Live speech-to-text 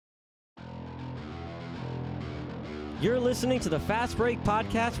You're listening to the Fast Break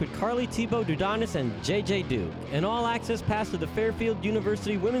Podcast with Carly Tebow Dudanis and J.J. Duke, an all-access pass to the Fairfield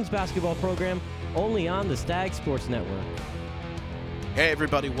University women's basketball program, only on the Stag Sports Network. Hey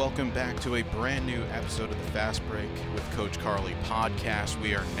everybody, welcome back to a brand new episode of the Fast Break with Coach Carly podcast.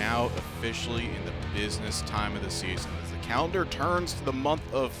 We are now officially in the business time of the season. As the calendar turns to the month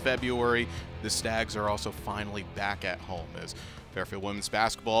of February, the Stags are also finally back at home as Fairfield women's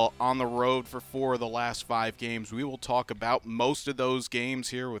basketball on the road for 4 of the last 5 games. We will talk about most of those games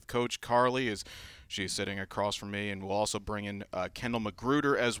here with Coach Carly as she's sitting across from me, and we'll also bring in Kendall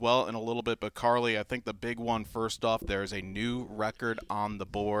McGruder as well in a little bit. But Carly, I think the big one first off, there's a new record on the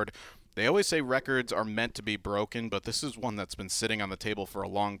board. They always say records are meant to be broken, but this is one that's been sitting on the table for a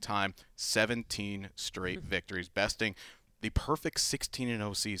long time. 17 straight victories, besting the perfect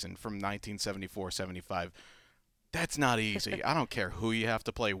 16-0 season from 1974-75. That's not easy. I don't care who you have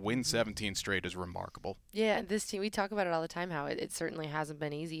to play. Win 17 straight is remarkable. Yeah, this team, we talk about it all the time, how it certainly hasn't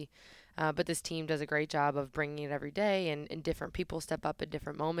been easy. But this team does a great job of bringing it every day, and different people step up at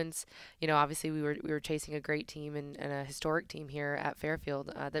different moments. You know, obviously we were chasing a great team and a historic team here at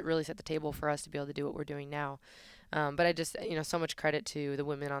Fairfield that really set the table for us to be able to do what we're doing now. But I just, so much credit to the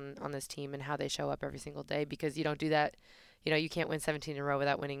women on this team and how they show up every single day, because you don't do that. You can't win 17 in a row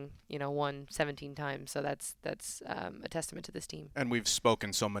without winning, 17 times. So that's a testament to this team. And we've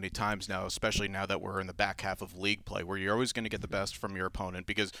spoken so many times now, especially now that we're in the back half of league play, where you're always going to get the best from your opponent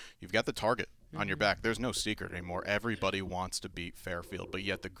because you've got the target on your back. There's no secret anymore. Everybody wants to beat Fairfield, but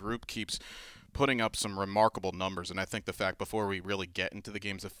yet the group keeps putting up some remarkable numbers. And I think the fact, before we really get into the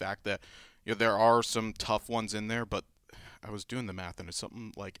games, the fact that there are some tough ones in there, but I was doing the math, and it's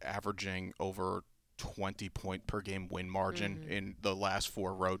something like averaging over 20-point per game win margin in the last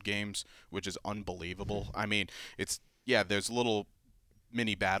 4 road games, which is unbelievable. I mean, there's little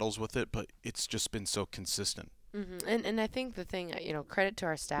mini battles with it, but it's just been so consistent. And I think the thing, credit to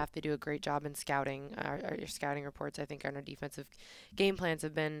our staff. They do a great job in scouting. Our scouting reports, I think, and our defensive game plans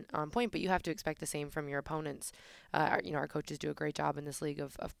have been on point, but you have to expect the same from your opponents. Our coaches do a great job in this league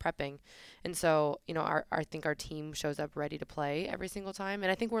of prepping. And so, I think our team shows up ready to play every single time.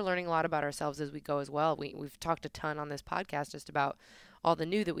 And I think we're learning a lot about ourselves as we go as well. We've talked a ton on this podcast just about all the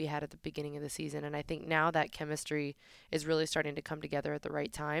new that we had at the beginning of the season. And I think now that chemistry is really starting to come together at the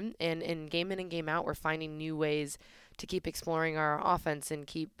right time. And in and game out, we're finding new ways to keep exploring our offense and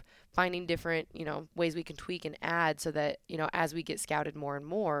keep finding different, ways we can tweak and add so that, as we get scouted more and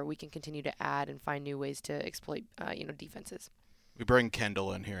more, we can continue to add and find new ways to exploit, defenses. We bring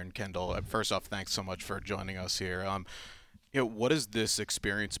Kendall in here. And Kendall, first off, thanks so much for joining us here. What has this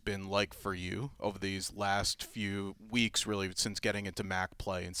experience been like for you over these last few weeks, really, since getting into MAC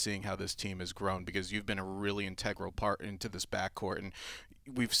play and seeing how this team has grown? Because you've been a really integral part into this backcourt, and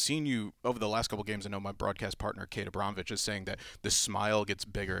we've seen you over the last couple of games. I know my broadcast partner, Kate Abramovich, is saying that the smile gets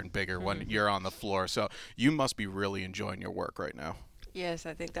bigger and bigger when you're on the floor. So you must be really enjoying your work right now. Yes,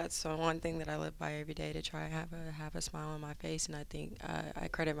 I think that's one thing that I live by every day, to try and have a smile on my face. And I think I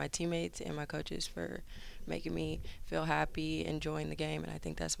credit my teammates and my coaches for making me feel happy, enjoying the game. And I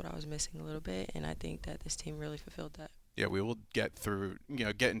think that's what I was missing a little bit. And I think that this team really fulfilled that. Yeah, we will get through,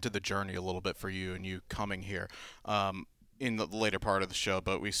 get into the journey a little bit for you and you coming here in the later part of the show.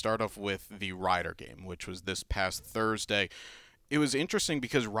 But we start off with the Rider game, which was this past Thursday. It was interesting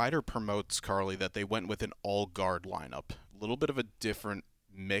because Rider promotes, Carly, that they went with an all-guard lineup. A little bit of a different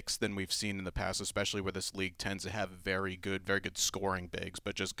mix than we've seen in the past, especially where this league tends to have very good scoring bigs,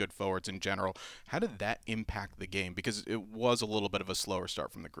 but just good forwards in general. How did that impact the game? Because it was a little bit of a slower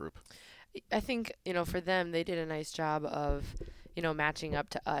start from the group. I think, for them, they did a nice job of, matching up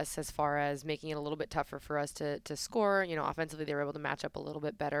to us as far as making it a little bit tougher for us to score. Offensively, they were able to match up a little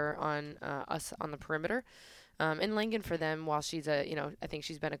bit better on us on the perimeter. And Langan, for them, while she's I think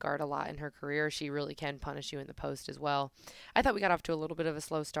she's been a guard a lot in her career, she really can punish you in the post as well. I thought we got off to a little bit of a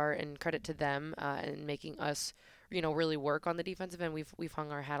slow start, and credit to them in making us, really work on the defensive end. We've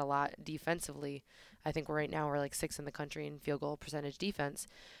hung our hat a lot defensively. I think right now we're like 6th in the country in field goal percentage defense.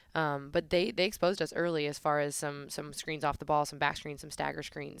 But they exposed us early as far as some screens off the ball, some back screens, some stagger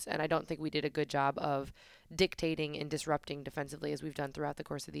screens. And I don't think we did a good job of dictating and disrupting defensively as we've done throughout the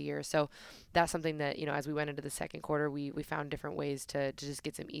course of the year. So that's something that, as we went into the second quarter, we found different ways to just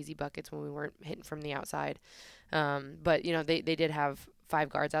get some easy buckets when we weren't hitting from the outside. But, they did have 5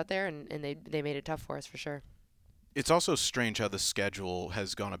 guards out there, and they made it tough for us for sure. It's also strange how the schedule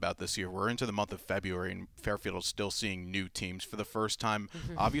has gone about this year. We're into the month of February, and Fairfield is still seeing new teams for the first time.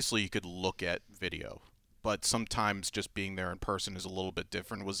 Obviously, you could look at video, but sometimes just being there in person is a little bit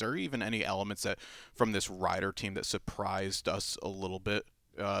different. Was there even any elements that from this Rider team that surprised us a little bit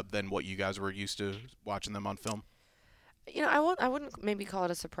than what you guys were used to watching them on film? I wouldn't maybe call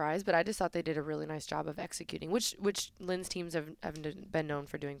it a surprise, but I just thought they did a really nice job of executing, which Lynn's teams have been known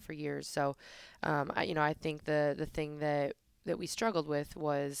for doing for years. So, I think the thing that we struggled with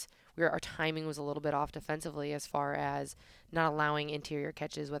was our timing was a little bit off defensively as far as not allowing interior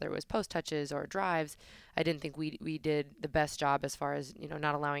catches, whether it was post touches or drives. I didn't think we did the best job as far as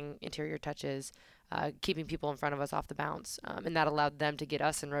not allowing interior touches. Keeping people in front of us off the bounce. And that allowed them to get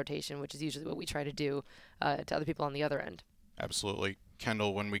us in rotation, which is usually what we try to do to other people on the other end. Absolutely.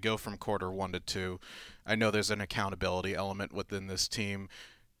 Kendall, when we go from quarter 1 to 2, I know there's an accountability element within this team.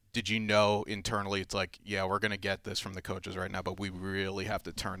 Did you know internally it's like, yeah, we're going to get this from the coaches right now, but we really have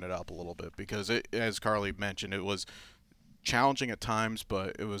to turn it up a little bit? Because, as Carly mentioned, it was challenging at times,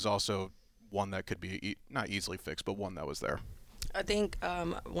 but it was also one that could be not easily fixed, but one that was there. I think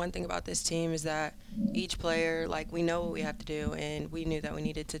one thing about this team is that each player, we know what we have to do, and we knew that we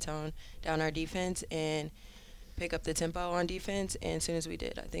needed to tone down our defense and pick up the tempo on defense, and as soon as we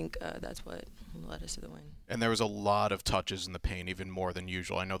did, I think that's what led us to the win. And there was a lot of touches in the paint, even more than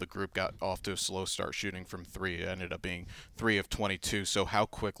usual. I know the group got off to a slow start shooting from 3. It ended up being 3 of 22. So how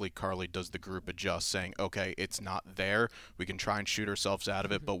quickly, Carly, does the group adjust, saying, okay, it's not there, we can try and shoot ourselves out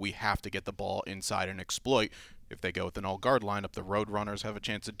of it, but we have to get the ball inside and exploit? If they go with an all-guard lineup, the road runners have a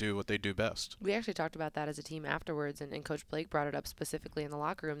chance to do what they do best. We actually talked about that as a team afterwards, and Coach Blake brought it up specifically in the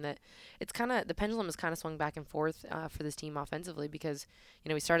locker room that it's the pendulum has kind of swung back and forth for this team offensively because,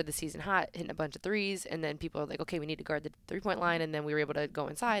 we started the season hot, hitting a bunch of threes, and then people are like, okay, we need to guard the three-point line, and then we were able to go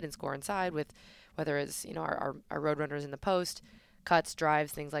inside and score inside with whether it's, our road runners in the post, cuts,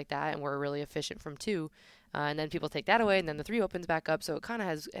 drives, things like that, and we're really efficient from 2. And then people take that away, and then the 3 opens back up. So it kind of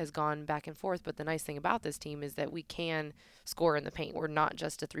has gone back and forth. But the nice thing about this team is that we can score in the paint. We're not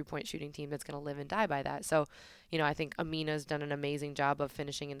just a 3-point shooting team that's going to live and die by that. So, I think Amina's done an amazing job of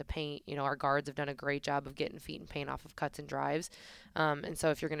finishing in the paint. Our guards have done a great job of getting feet and paint off of cuts and drives. And so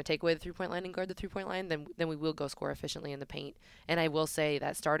if you're going to take away the 3-point line and guard the 3-point line, then we will go score efficiently in the paint. And I will say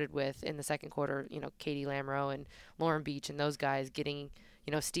that started with, in the second quarter, Katie Lamro and Lauren Beach and those guys getting –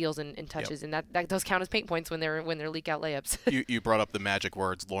 steals and touches, and that those count as paint points when they're leak out layups. You brought up the magic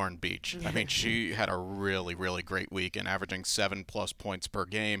words, Lauren Beach. I mean, she had a really, really great week and averaging 7+ points per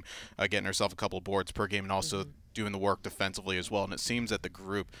game, getting herself a couple of boards per game, and also doing the work defensively as well. And it seems that the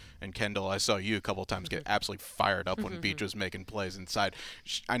group, and Kendall, I saw you a couple of times get absolutely fired up when Beach was making plays inside.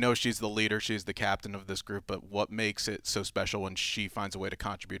 I know she's the leader, she's the captain of this group, but what makes it so special when she finds a way to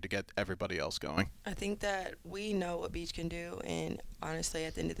contribute to get everybody else going? I think that we know what Beach can do, and honestly,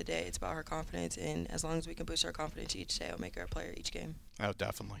 at the end of the day, it's about her confidence, and as long as we can boost her confidence each day, it'll make her a player each game. Oh,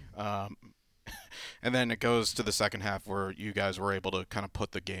 definitely. And then it goes to the second half where you guys were able to kind of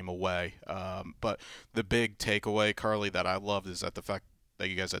put the game away. But the big takeaway, Carly, that I loved is that the fact that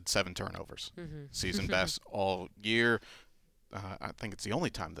you guys had 7 turnovers. Season best all year. I think it's the only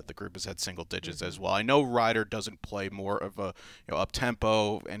time that the group has had single digits as well. I know Ryder doesn't play more of a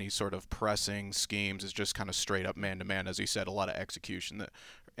up-tempo, any sort of pressing schemes. Is just kind of straight up man-to-man, as you said, a lot of execution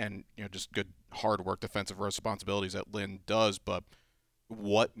and just good hard work, defensive responsibilities that Lynn does. But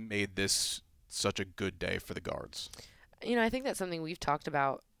what made this such a good day for the guards? I think that's something we've talked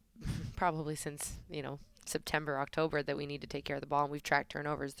about probably since, September, October, that we need to take care of the ball, and we've tracked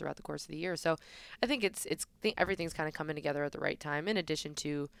turnovers throughout the course of the year. So I think everything's kind of coming together at the right time, in addition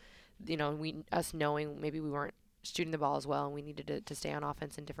to, us knowing maybe we weren't shooting the ball as well, and we needed to stay on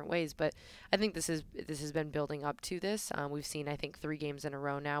offense in different ways. But I think this has been building up to this. We've seen, I think, 3 games in a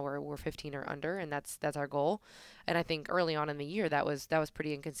row now where we're 15 or under, and that's our goal. And I think early on in the year that was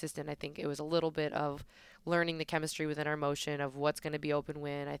pretty inconsistent. I think it was a little bit of learning the chemistry within our motion of what's going to be open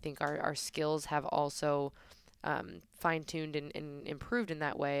when. I think our skills have also fine-tuned and improved in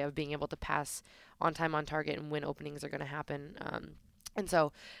that way of being able to pass on time, on target, and when openings are going to happen. And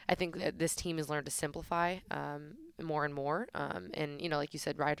so I think that this team has learned to simplify more and more. And, like you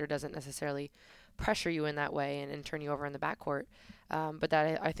said, Ryder doesn't necessarily pressure you in that way and turn you over in the backcourt. But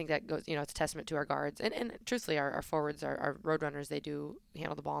that I think that goes, it's a testament to our guards. And truthfully, our forwards, our road runners, they do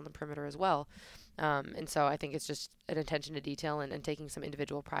handle the ball on the perimeter as well. And so I think it's just an attention to detail and taking some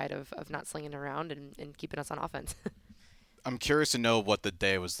individual pride of not slinging around and keeping us on offense. I'm curious to know what the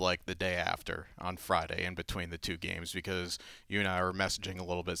day was like the day after on Friday in between the 2 games, because you and I were messaging a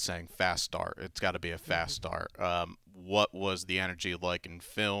little bit saying fast start. It's got to be a fast start. What was the energy like in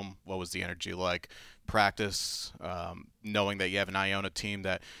film? What was the energy like practice? Knowing that you have an Iona team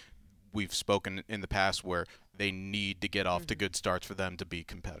that we've spoken in the past where they need to get off to good starts for them to be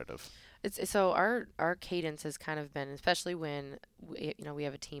competitive. So our cadence has kind of been, especially when we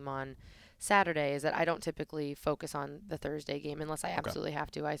have a team on Saturday is that I don't typically focus on the Thursday game unless I absolutely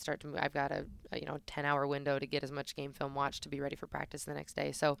have to. I've got a 10-hour window to get as much game film watched to be ready for practice the next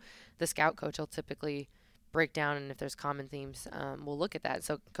day. So the scout coach will typically break down, and if there's common themes, we'll look at that.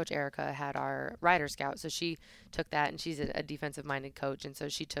 So Coach Erica had our rider scout, so she took that, and she's a defensive-minded coach, and so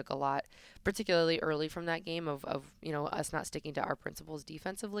she took a lot, particularly early from that game, of us not sticking to our principles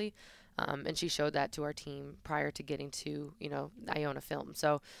defensively, and she showed that to our team prior to getting to Iona film.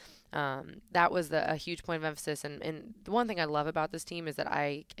 So that was a huge point of emphasis, and the one thing I love about this team is that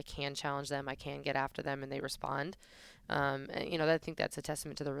I can challenge them, I can get after them, and they respond. And, I think that's a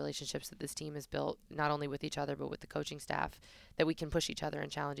testament to the relationships that this team has built, not only with each other, but with the coaching staff, that we can push each other and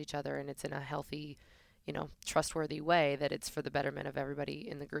challenge each other. And it's in a healthy, trustworthy way that it's for the betterment of everybody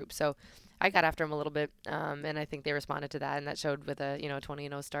in the group. So I got after them a little bit, and I think they responded to that. And that showed with a,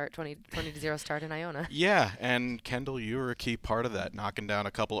 20-0 start, 20-0 start in Iona. Yeah, and Kendall, you were a key part of that, knocking down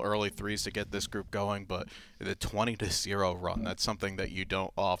a couple early threes to get this group going. But the 20-0 run, that's something that you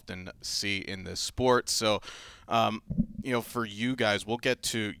don't often see in this sport. So, for you guys, we'll get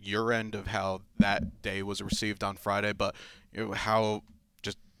to your end of how that day was received on Friday, but how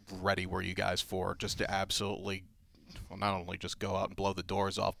just ready were you guys for just to absolutely, not only just go out and blow the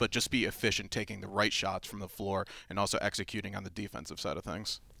doors off, but just be efficient, taking the right shots from the floor and also executing on the defensive side of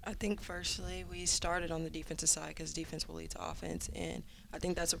things? I think firstly we started on the defensive side because defense will lead to offense, and I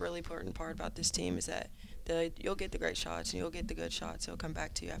think that's a really important part about this team is that you'll get the great shots and you'll get the good shots. It'll come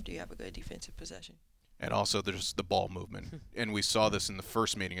back to you after you have a good defensive possession. And also there's the ball movement. And we saw this in the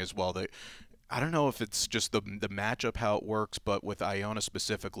first meeting as well. I don't know if it's just the matchup, how it works, but with Iona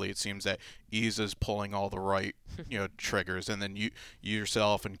specifically, it seems that Isa's pulling all the right triggers, and then you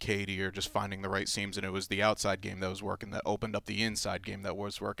yourself and Katie are just finding the right seams, and it was the outside game that was working that opened up the inside game that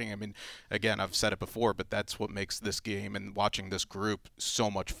was working. I mean, again, I've said it before, but that's what makes this game and watching this group so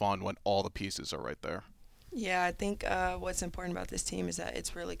much fun when all the pieces are right there. Yeah, I think what's important about this team is that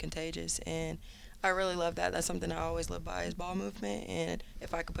it's really contagious, and I really love that. That's something I always live by is ball movement, and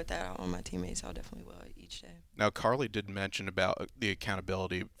if I could put that out on my teammates, I'll definitely will each day. Now, Carly did mention about the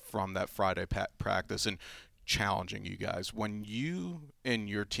accountability from that Friday practice and challenging you guys. When you and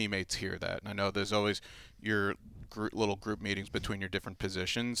your teammates hear that, and I know there's always your little group meetings between your different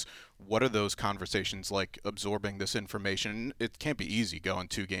positions, what are those conversations like, absorbing this information? It can't be easy going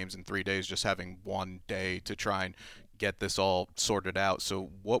 2 games in 3 days, just having one day to try and get this all sorted out. So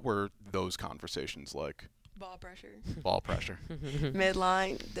what were those conversations like? Ball pressure. Ball pressure.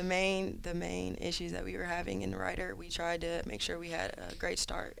 Midline, the main issues that we were having in the Rider, we tried to make sure we had a great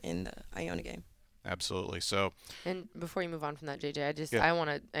start in the Iona game. Absolutely. So, and before you move on from that, JJ, I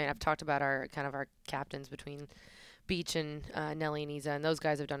want to, I've talked about our captains between Beach and Nelly and Isa, and those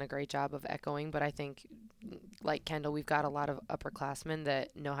guys have done a great job of echoing, but I think, like Kendall, we've got a lot of upperclassmen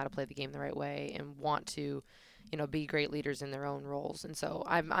that know how to play the game the right way and want to be great leaders in their own roles. And so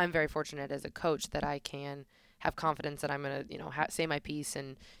I'm very fortunate as a coach that I can have confidence that I'm going to, say my piece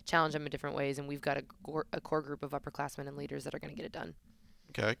and challenge them in different ways. And we've got a core group of upperclassmen and leaders that are going to get it done.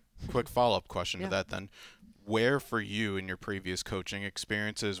 Okay. Quick follow-up question to that then. Where for you in your previous coaching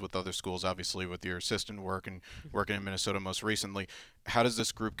experiences with other schools, obviously with your assistant work and working in Minnesota most recently, how does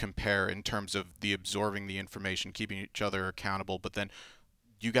this group compare in terms of the absorbing the information, keeping each other accountable, but then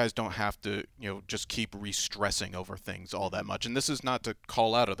you guys don't have to, just keep re-stressing over things all that much? And this is not to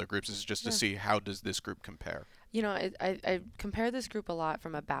call out other groups. This is just to see how does this group compare. I compare this group a lot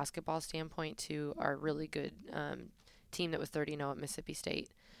from a basketball standpoint to our really good team that was 30-0 at Mississippi State.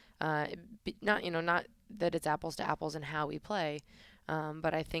 Not that it's apples to apples in how we play,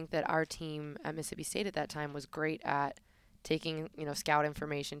 but I think that our team at Mississippi State at that time was great at taking, scout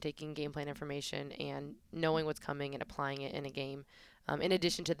information, taking game plan information, and knowing what's coming and applying it in a game, in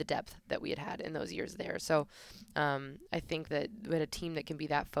addition to the depth that we had in those years there. So I think that with a team that can be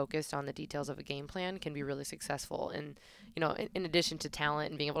that focused on the details of a game plan can be really successful. And, in addition to talent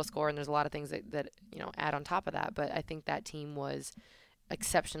and being able to score, and there's a lot of things that add on top of that, but I think that team was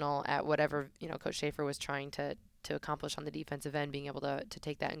exceptional at whatever, Coach Schaefer was trying to accomplish on the defensive end, being able to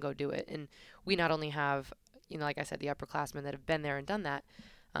take that and go do it. And we not only have, like I said, the upperclassmen that have been there and done that,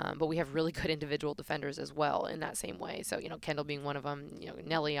 but we have really good individual defenders as well in that same way. So, Kendall being one of them,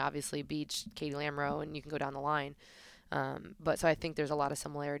 Nelly, obviously, Beach, Katie Lamro, and you can go down the line. But so I think there's a lot of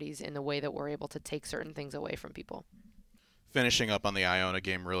similarities in the way that we're able to take certain things away from people. Finishing up on the Iona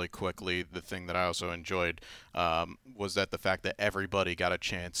game really quickly, the thing that I also enjoyed was that the fact that everybody got a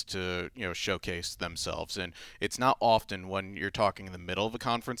chance to showcase themselves. And it's not often when you're talking in the middle of a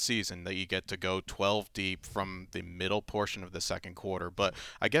conference season that you get to go 12 deep from the middle portion of the second quarter. But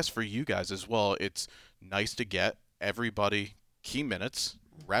I guess for you guys as well, it's nice to get everybody key minutes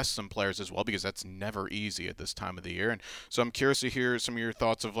rest some players as well, because that's never easy at this time of the year. And so I'm curious to hear some of your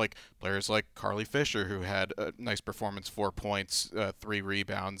thoughts of like players like Carly Fisher, who had a nice performance, 4 points, 3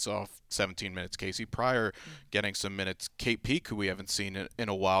 rebounds off 17 minutes. Casey Pryor getting some minutes. Kate Peak, who we haven't seen in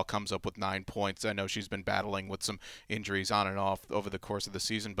a while, comes up with 9 points. I know she's been battling with some injuries on and off over the course of the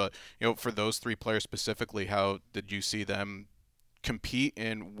season, but for those 3 players specifically, how did you see them compete,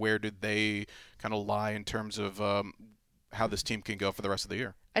 and where did they kind of lie in terms of how this team can go for the rest of the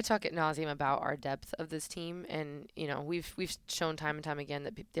year? I talk ad nauseum about our depth of this team, and we've shown time and time again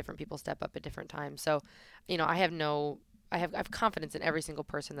that different people step up at different times. So, I have confidence in every single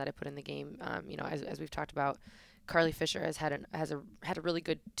person that I put in the game. As we've talked about, Carly Fisher has had a really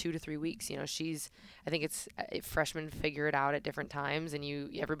good 2 to 3 weeks. I think it's freshmen figure it out at different times, and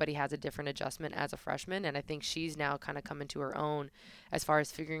everybody has a different adjustment as a freshman, and I think she's now kind of come into her own as far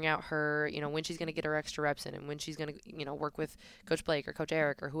as figuring out her, when she's going to get her extra reps in, and when she's going to, work with Coach Blake or Coach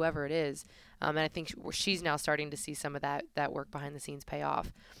Eric or whoever it is. And I think she's now starting to see some of that work behind the scenes pay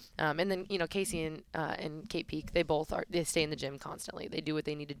off. And then, Casey and Kate Peak, they stay in the gym constantly. They do what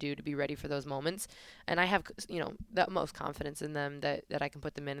they need to do to be ready for those moments. And I have, the utmost confidence in them that I can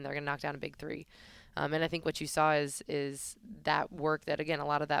put them in and they're going to knock down a big 3. And I think what you saw is that work, that, again, a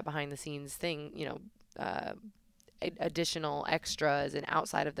lot of that behind the scenes thing, additional extras and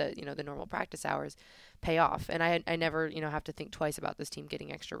outside of the, the normal practice hours pay off. And I never, have to think twice about this team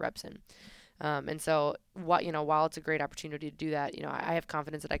getting extra reps in. And so, while it's a great opportunity to do that, I have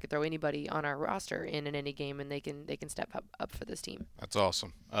confidence that I could throw anybody on our roster in any game, and they can step up for this team. That's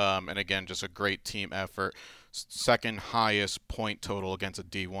awesome. And again, just a great team effort. Second highest point total against a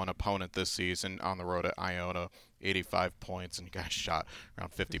D1 opponent this season on the road at Iona. 85 points, and you guys shot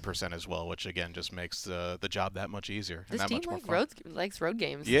around 50% as well, which again just makes the job that much easier. This and that team much more likes road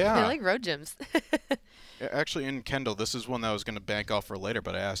games. Yeah. They like road gyms. Actually, in Kendall, this is one that I was going to bank off for later,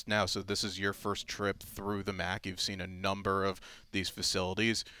 but I asked now. So this is your first trip through the MAC. You've seen a number of these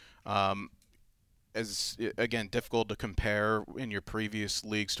facilities. As again, difficult to compare in your previous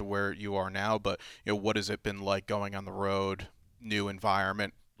leagues to where you are now, but what has it been like going on the road, new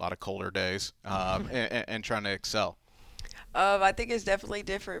environment, a lot of colder days, and trying to excel? I think it's definitely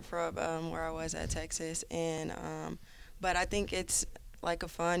different from where I was at Texas, but I think it's like a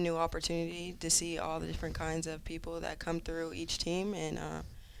fun new opportunity to see all the different kinds of people that come through each team, and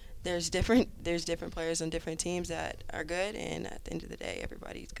there's different players on different teams that are good, and at the end of the day,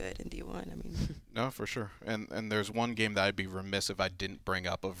 everybody's good in D1. I mean, no, for sure. And there's one game that I'd be remiss if I didn't bring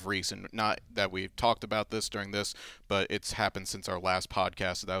up of recent. Not that we've talked about this during this, but it's happened since our last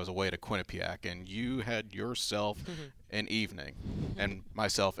podcast. So that was away to Quinnipiac, and you had yourself an evening, and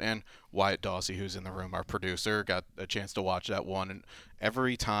myself and Wyatt Dawsey, who's in the room, our producer, got a chance to watch that one. And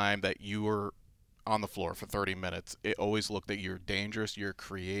every time that you were on the floor for 30 minutes, it always looked that you're dangerous. You're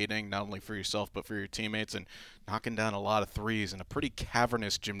creating not only for yourself but for your teammates, and knocking down a lot of threes in a pretty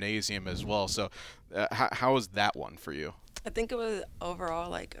cavernous gymnasium as well. So how was that one for you? I think it was overall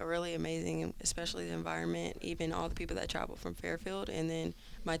like a really amazing, especially the environment, even all the people that traveled from Fairfield, and then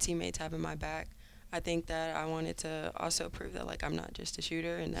my teammates having my back. I think that I wanted to also prove that like I'm not just a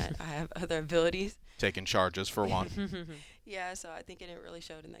shooter and that I have other abilities. Taking charges for one. Yeah, so I think it really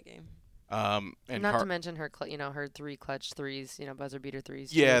showed in that game. And not to mention her, her 3 clutch threes, buzzer beater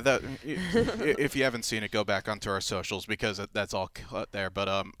threes. Yeah, that if you haven't seen it, go back onto our socials because that's all cut there.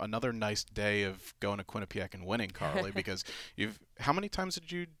 But another nice day of going to Quinnipiac and winning, Carly, because how many times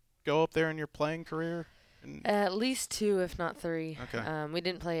did you go up there in your playing career? At least 2, if not 3. Okay. We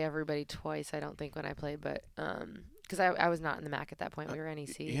didn't play everybody twice, I don't think, when I played, but because I was not in the MAC at that point. We were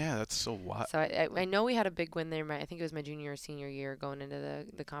NEC. Yeah, that's so wild. So I know we had a big win there. I think it was my junior or senior year going into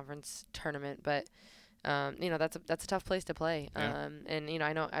the conference tournament, but that's a tough place to play. Yeah. And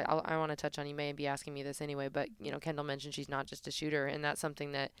I know I want to touch on, you may be asking me this anyway, but Kendall mentioned she's not just a shooter, and that's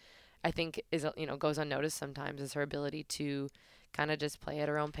something that I think is goes unnoticed sometimes, is her ability to kind of just play at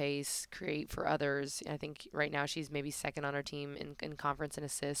her own pace, create for others. I think right now she's maybe second on her team in conference in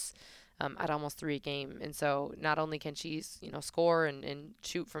assists at almost 3 a game. And so not only can she, score and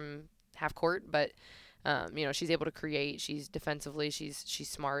shoot from half court, but she's able to create. She's defensively, she's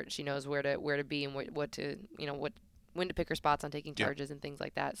smart. She knows where to be and what to, when to pick her spots on taking charges and things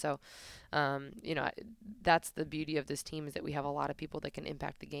like that. So, that's the beauty of this team, is that we have a lot of people that can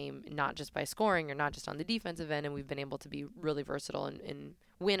impact the game, not just by scoring or not just on the defensive end, and we've been able to be really versatile and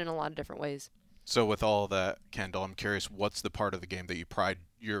win in a lot of different ways. So with all that, Kendall, I'm curious, what's the part of the game that you pride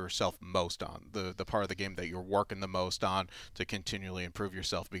yourself most on, the part of the game that you're working the most on to continually improve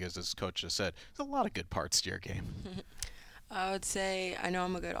yourself? Because as Coach just said, there's a lot of good parts to your game. I would say I know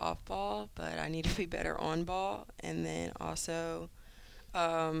I'm a good off ball, but I need to be better on ball. And then also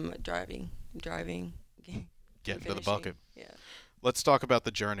Driving, Get into the finishing. bucket. Yeah. Let's talk about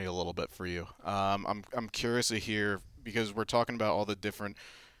the journey a little bit for you. I'm curious to hear, because we're talking about all the different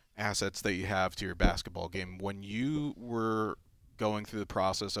assets that you have to your basketball game. When you were going through the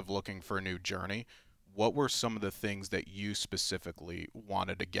process of looking for a new journey, what were some of the things that you specifically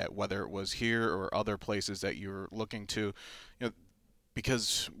wanted to get, whether it was here or other places that you were looking to? You know,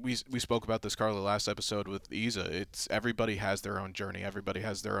 because we spoke about this, Carly, last episode with Isa. It's everybody has their own journey, everybody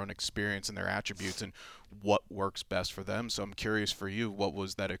has their own experience and their attributes, and what works best for them. So I'm curious for you, what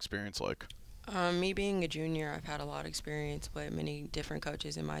was that experience like? Me being a junior, I've had a lot of experience with many different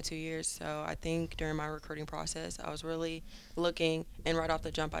coaches in my 2 years. So I think during my recruiting process, I was really looking, and right off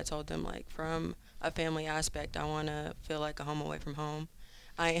the jump, I told them, like, from a family aspect, I want to feel like a home away from home.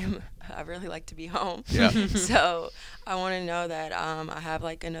 I really like to be home. Yeah. So I want to know that I have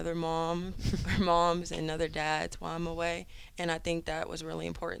like another mom or moms and other dads while I'm away. And I think that was really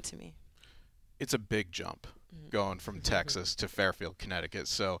important to me. It's a big jump going from Texas to Fairfield, Connecticut.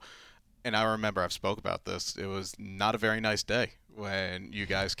 So, and I remember I've spoke about this. It was not a very nice day when you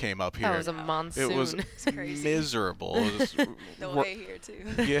guys came up here. That was a monsoon. It was It's crazy. miserable. It was, The way here,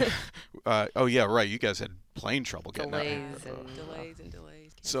 too. yeah. Oh, yeah, right. You guys had plane trouble getting out here. Delays,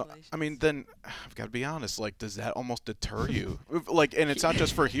 So, cancellations. I mean, then I've got to be honest. Like, does that almost deter you? Like, and it's not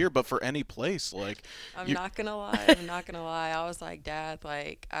just for here, but for any place. Like, I'm not going to lie. I was like, Dad,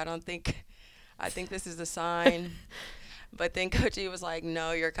 like, I think this is a sign. But then Coach E was like,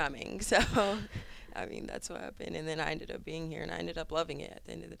 no, you're coming. So, I mean, that's what happened. And then I ended up being here, and I ended up loving it at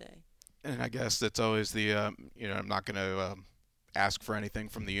the end of the day. and I guess that's always the, I'm not going to ask for anything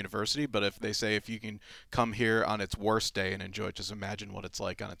from the university, but if they say if you can come here on its worst day and enjoy it, just imagine what it's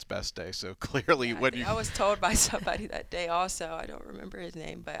like on its best day. So clearly, Yeah, I was told by somebody that day also. I don't remember his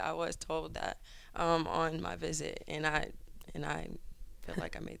name, but I was told that on my visit, and I feel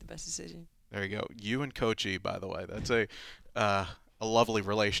like I made the best decision. There you go. You and Coach E, by the way, that's a lovely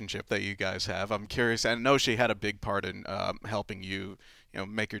relationship that you guys have. I'm curious. I know she had a big part in helping you,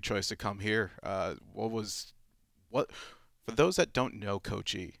 make your choice to come here. What for those that don't know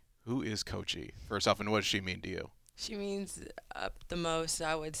Coach E? Who is Coach E? First off, and what does she mean to you? She means the most,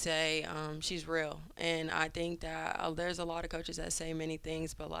 I would say. She's real, and I think that there's a lot of coaches that say many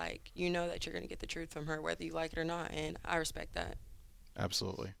things, but like that you're gonna get the truth from her, whether you like it or not, and I respect that.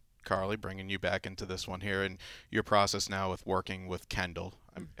 Absolutely. Carly, bringing you back into this one here and your process now with working with Kendall.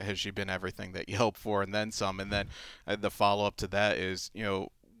 Has she been everything that you hoped for and then some? And then the follow-up to that is,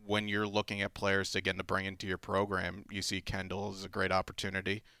 when you're looking at players to bring into your program, you see Kendall as a great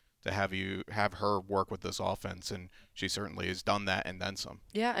opportunity to have her work with this offense, and she certainly has done that and then some.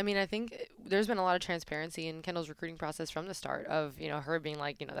 Yeah, I mean, I think there's been a lot of transparency in Kendall's recruiting process from the start of, her being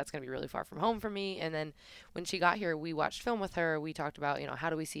like, that's going to be really far from home for me. And then when she got here, we watched film with her. We talked about, how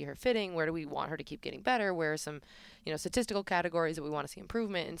do we see her fitting? Where do we want her to keep getting better? Where are some, statistical categories that we want to see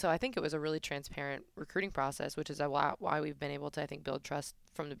improvement? And so I think it was a really transparent recruiting process, which is why we've been able to, I think, build trust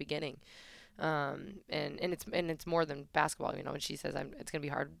from the beginning. And it's more than basketball. When she says it's gonna be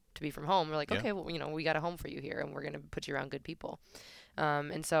hard to be from home, we're like, Yeah. okay, well, we got a home for you here, and we're gonna put you around good people.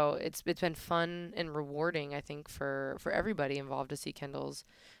 And so it's been fun and rewarding, I think, for everybody involved to see Kendall's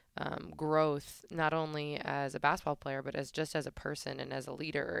growth, not only as a basketball player, but as a person and as a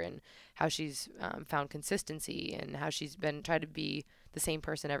leader, and how she's found consistency and how she's been tried to be the same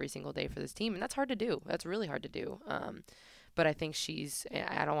person every single day for this team, and that's hard to do. That's really hard to do. But I think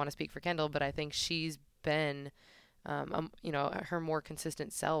I don't want to speak for Kendall, but I think she's been, her more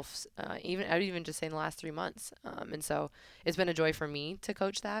consistent self, even just say in the last 3 months. And so it's been a joy for me to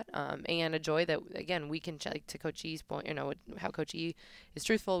coach that, and a joy that, again, we can, to Coach E's point, how Coach E is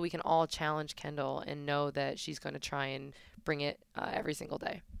truthful, we can all challenge Kendall and know that she's going to try and bring it every single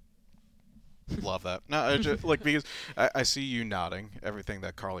day. Love that. No, because I see you nodding everything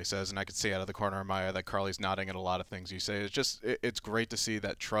that Carly says, and I can see out of the corner of my eye that Carly's nodding at a lot of things you say. It's great to see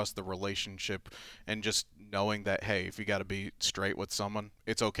that trust, the relationship, and just knowing that, hey, if you got to be straight with someone,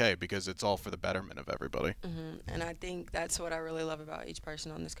 it's okay because it's all for the betterment of everybody. And I think that's what I really love about each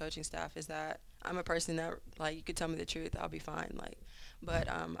person on this coaching staff is that I'm a person that, like, you could tell me the truth, I'll be fine. Like, but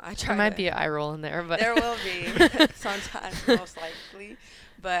I try. There might be an eye roll in there, but there will be sometimes, most likely.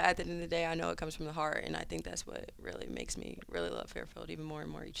 But at the end of the day, I know it comes from the heart, and I think that's what really makes me really love Fairfield even more and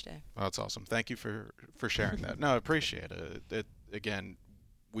more each day. Oh, that's awesome. Thank you for sharing that. No, I appreciate it. Again,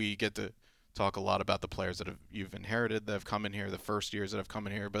 we get to talk a lot about the players that you've inherited that have come in here, the first years that have come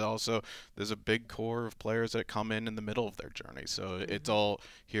in here, but also there's a big core of players that come in the middle of their journey. So it's all,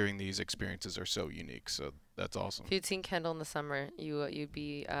 hearing these experiences are so unique. So that's awesome. If you'd seen Kendall in the summer, you'd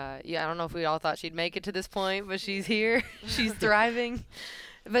be I don't know if we all thought she'd make it to this point, but she's here. She's thriving.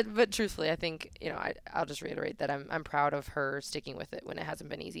 But truthfully, I think, I'll just reiterate that I'm proud of her sticking with it when it hasn't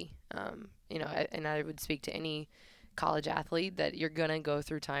been easy. And I would speak to any college athlete that you're going to go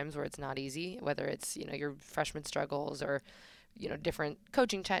through times where it's not easy, whether it's, your freshman struggles or, different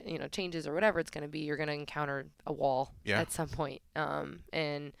coaching changes or whatever it's going to be. You're going to encounter a wall at some point.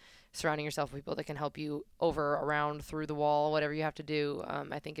 And surrounding yourself with people that can help you over, around, through the wall, whatever you have to do,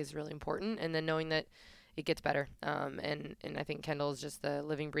 I think is really important. And then knowing that it gets better. And I think Kendall is just the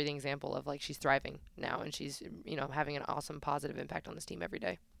living, breathing example of, like, she's thriving now, and she's, having an awesome, positive impact on this team every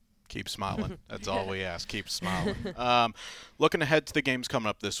day. Keep smiling. That's all we ask. Keep smiling. Looking ahead to the games coming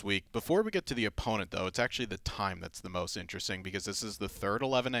up this week. Before we get to the opponent, though, it's actually the time that's the most interesting, because this is the third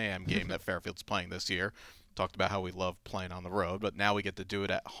 11 a.m. game that Fairfield's playing this year. Talked about how we love playing on the road, but now we get to do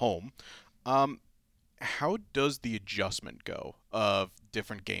it at home. How does the adjustment go of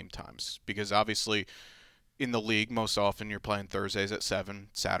different game times? Because obviously in the league, most often you're playing Thursdays at 7,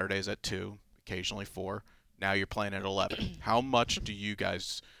 Saturdays at 2, occasionally 4. Now you're playing at 11. How much do you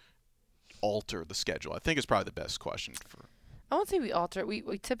guys alter the schedule? I think is probably the best question. I won't say we alter it.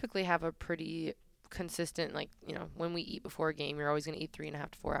 We typically have a pretty consistent, when we eat before a game, you're always going to eat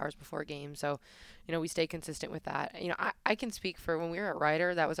 3.5 to 4 hours before a game. So, we stay consistent with that. I can speak for when we were at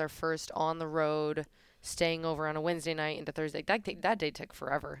Ryder, that was our first on the road, staying over on a Wednesday night into Thursday. That day took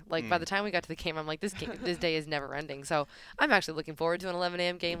forever. By the time we got to the game, I'm like, this day is never ending. So I'm actually looking forward to an 11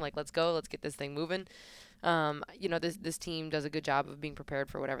 a.m. game. Let's go. Let's get this thing moving. This team does a good job of being prepared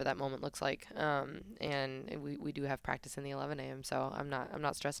for whatever that moment looks like. And we do have practice in the 11 a.m. So I'm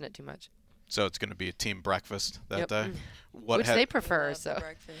not stressing it too much. So it's going to be a team breakfast that day? Which they prefer. So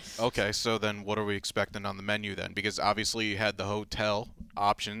breakfast. Okay, so then what are we expecting on the menu then? Because obviously you had the hotel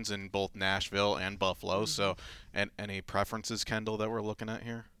options in both Nashville and Buffalo. So, and any preferences, Kendall, that we're looking at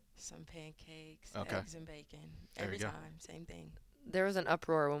here? Some pancakes, Okay. eggs and bacon. There Every you go. time, same thing. There was an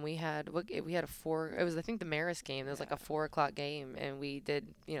uproar when we had a 4. It was, I think, the Marist game. There was a 4:00 game, and we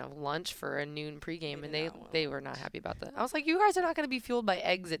did lunch for a noon pregame, and they were not happy about that. I was like, you guys are not going to be fueled by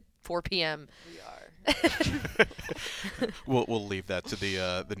eggs at 4 p.m. We are. We'll leave that to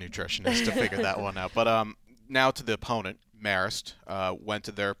the nutritionist to figure that one out. But now to the opponent, Marist. Went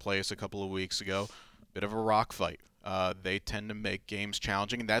to their place a couple of weeks ago. Bit of a rock fight. They tend to make games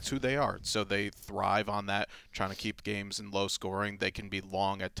challenging, and that's who they are. So they thrive on that, trying to keep games in low scoring. They can be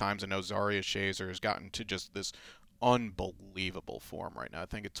long at times. I know Zaria Shazer has gotten to just this unbelievable form right now. I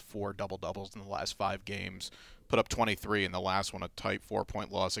think it's 4 double-doubles in the last 5 games. Put up 23 in the last one, a tight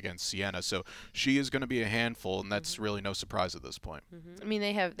 4-point loss against Siena. So she is going to be a handful, and that's really no surprise at this point. I mean,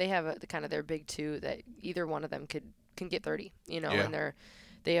 they have kind of their big two that either one of them can get 30, and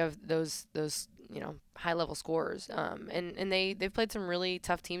they have those high level scorers, and they've played some really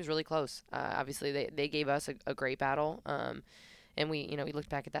tough teams really close. Obviously they gave us a great battle, and we looked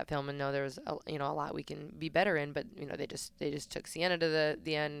back at that film and know there was a lot we can be better in, but they just took Siena to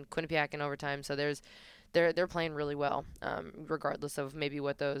the end, Quinnipiac in overtime. So they're playing really well, regardless of maybe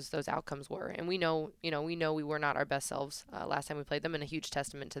what those outcomes were. And we know we were not our best selves last time we played them, and a huge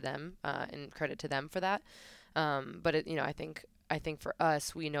testament to them and credit to them for that. But I think for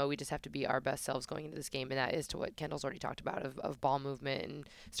us, we know we just have to be our best selves going into this game, and that is to what Kendall's already talked about of ball movement and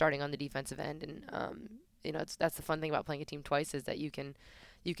starting on the defensive end. And that's the fun thing about playing a team twice, is that you can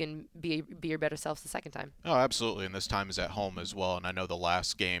be your better selves the second time. Oh, absolutely, and this time is at home as well. And I know the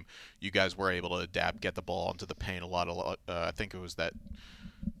last game you guys were able to adapt, get the ball into the paint a lot. I think it was that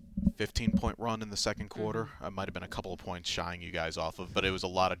 15-point run in the second quarter. Might have been a couple of points shying you guys off of, but it was a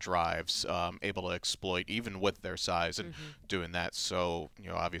lot of drives, able to exploit even with their size and doing that. So,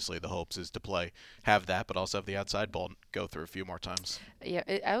 obviously the hopes is to have that, but also have the outside ball go through a few more times. Yeah,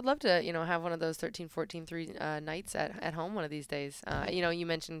 I would love to, have one of those 13-14-3 nights at home one of these days. You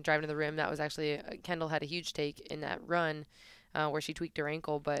mentioned driving to the rim. That was actually Kendall had a huge take in that run where she tweaked her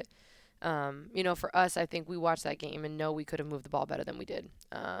ankle, but for us, I think we watched that game and know we could have moved the ball better than we did.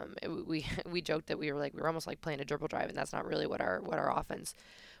 We joked that we were almost like playing a dribble drive, and that's not really what our offense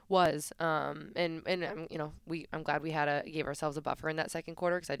was. I'm glad we gave ourselves a buffer in that second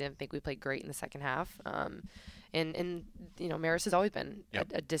quarter, because I didn't think we played great in the second half. Marist has always been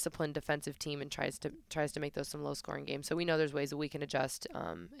a disciplined defensive team and tries to make those some low scoring games. So we know there's ways that we can adjust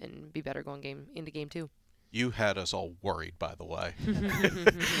and be better going into game 2. You had us all worried, by the way,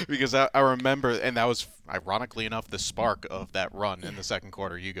 because I remember, and that was, ironically enough, the spark of that run in the second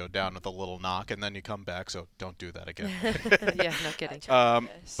quarter. You go down with a little knock, and then you come back, so don't do that again. Yeah, no kidding.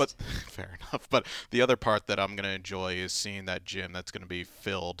 But fair enough. But the other part that I'm going to enjoy is seeing that gym that's going to be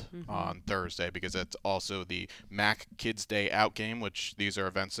filled on Thursday, because it's also the MAC Kids Day Out game, which these are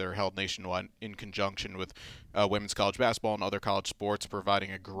events that are held nationwide in conjunction with women's college basketball and other college sports,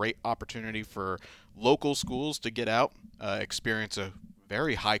 providing a great opportunity for local schools to get out, experience a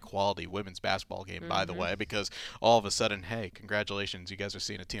very high-quality women's basketball game, by the way, because all of a sudden, hey, congratulations, you guys are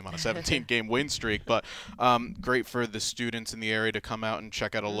seeing a team on a 17-game win streak. But great for the students in the area to come out and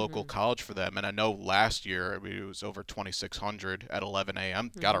check out a local college for them. And I know last year it was over 2,600 at 11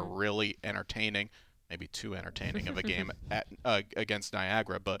 a.m. Got a really entertaining, maybe too entertaining of a game at against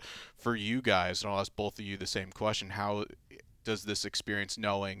Niagara. But for you guys, and I'll ask both of you the same question, how does this experience,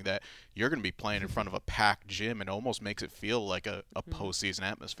 knowing that you're going to be playing in front of a packed gym, and almost makes it feel like a postseason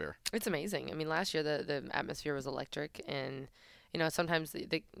atmosphere? It's amazing. I mean, last year the atmosphere was electric, and sometimes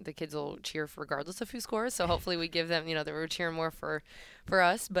the kids will cheer regardless of who scores. So hopefully we give them, that we're cheering more for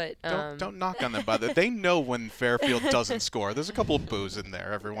us. But don't knock on them, by the way. They know when Fairfield doesn't score. There's a couple of boos in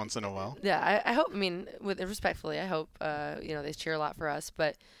there every once in a while. Yeah, I hope. I mean, respectfully, I hope they cheer a lot for us,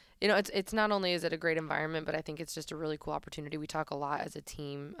 but. It's not only is it a great environment, but I think it's just a really cool opportunity. We talk a lot as a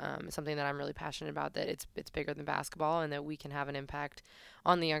team. It's something that I'm really passionate about, that it's bigger than basketball, and that we can have an impact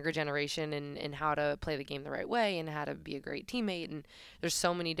on the younger generation and how to play the game the right way and how to be a great teammate. And there's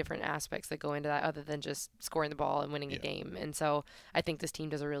so many different aspects that go into that other than just scoring the ball and winning a game. And so I think this team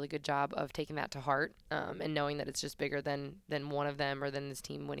does a really good job of taking that to heart, and knowing that it's just bigger than one of them or than this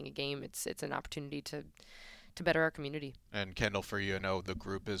team winning a game. It's an opportunity to better our community. And Kendall, for you, I know the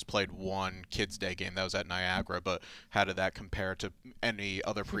group has played one Kids Day game that was at Niagara, but how did that compare to any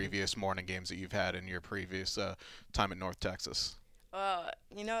other previous morning games that you've had in your previous time at North Texas? Well,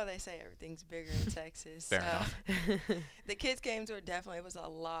 they say everything's bigger in Texas. Fair enough. The kids games were definitely, it was a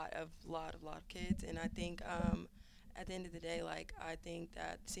lot of kids, and I think at the end of the day, I think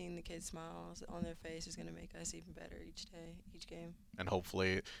that seeing the kids' smiles on their face is going to make us even better each game. And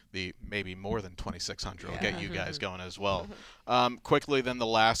hopefully the maybe more than 2,600 will get you guys going as well. Quickly, then the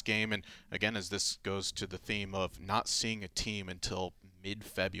last game, and again, as this goes to the theme of not seeing a team until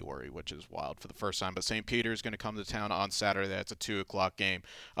mid-February, which is wild for the first time. But St. Peter's is going to come to town on Saturday. That's a 2 o'clock game.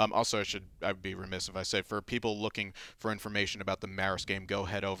 Also, I'd be remiss if I said, for people looking for information about the Marist game, go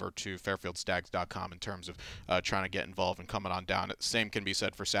head over to fairfieldstags.com in terms of trying to get involved and coming on down. Same can be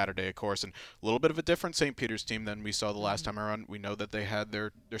said for Saturday, of course, and a little bit of a different St. Peter's team than we saw the last time around. We know that they had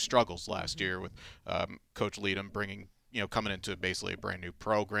their struggles last year with Coach Leadham coming into basically a brand new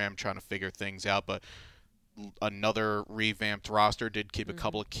program, trying to figure things out, but another revamped roster did keep a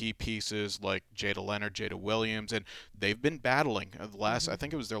couple of key pieces like Jada Leonard, Jada Williams, and they've been battling. I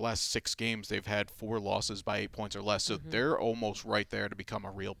think it was their last 6 games, they've had 4 losses by 8 points or less, so they're almost right there to become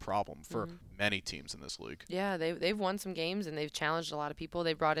a real problem for many teams in this league. Yeah, they've won some games, and they've challenged a lot of people.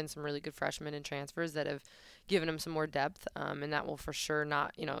 They brought in some really good freshmen and transfers that have given them some more depth, and that will for sure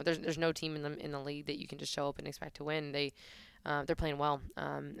not, there's no team in the league that you can just show up and expect to win. They're playing well,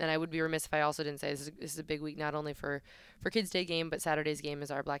 and I would be remiss if I also didn't say this is a big week not only for Kids Day game, but Saturday's game is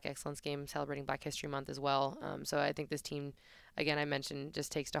our Black Excellence game, celebrating Black History Month as well. So I think this team, again, I mentioned,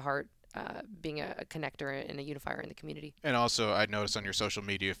 just takes to heart being a connector and a unifier in the community. And also, I noticed on your social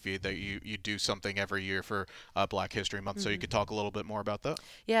media feed that you do something every year for Black History Month, so you could talk a little bit more about that?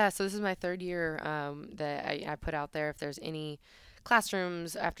 Yeah, so this is my 3rd year that I put out there. If there's any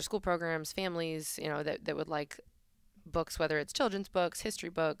classrooms, after-school programs, families, that would like books, whether it's children's books, history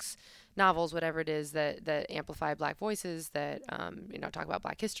books, novels, whatever it is that amplify Black voices, that talk about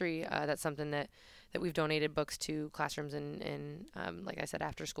Black history. That's something that we've donated books to classrooms and like I said,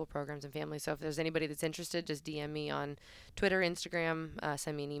 after school programs and families. So if there's anybody that's interested, just DM me on Twitter, Instagram,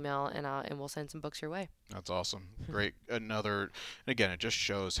 send me an email, and we'll send some books your way. That's awesome. Great. And again, it just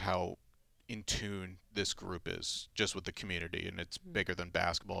shows how in tune this group is just with the community, and it's bigger than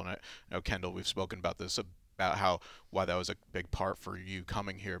basketball. And I know, Kendall, we've spoken about this about why that was a big part for you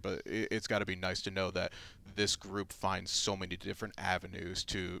coming here, but it's got to be nice to know that this group finds so many different avenues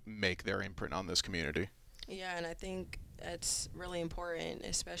to make their imprint on this community. Yeah, and I think that's really important,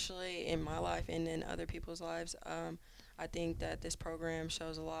 especially in my life and in other people's lives. I think that this program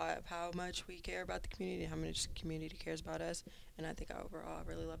shows a lot of how much we care about the community, how much the community cares about us, and I think overall I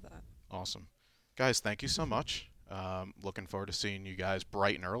really love that. Awesome. Guys, thank you so much. Looking forward to seeing you guys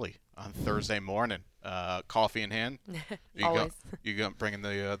bright and early on Thursday morning. Coffee in hand. Always. You bringing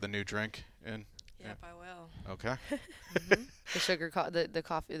the new drink in? Yep, I will. Okay. The sugar, the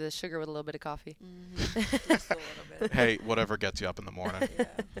coffee, the sugar with a little bit of coffee. Just a little bit. Hey, whatever gets you up in the morning.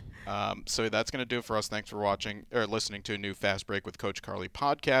 Yeah. So that's going to do it for us. Thanks for watching or listening to a new Fast Break with Coach Carly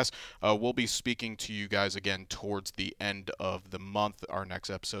podcast. We'll be speaking to you guys again towards the end of the month, our next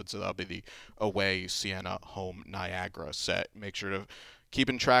episode. So that'll be the away Siena, home Niagara set. Make sure to keep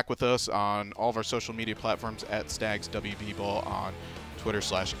in track with us on all of our social media platforms at Stags WB Ball on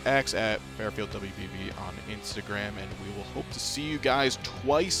Twitter/X, at Fairfield WBB on Instagram, and we will hope to see you guys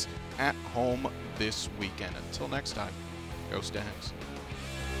twice at home this weekend. Until next time, go Stags.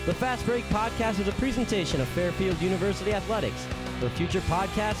 The Fast Break Podcast is a presentation of Fairfield University Athletics. For future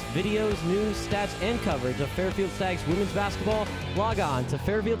podcasts, videos, news, stats, and coverage of Fairfield Stags women's basketball, log on to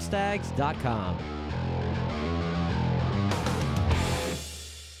fairfieldstags.com.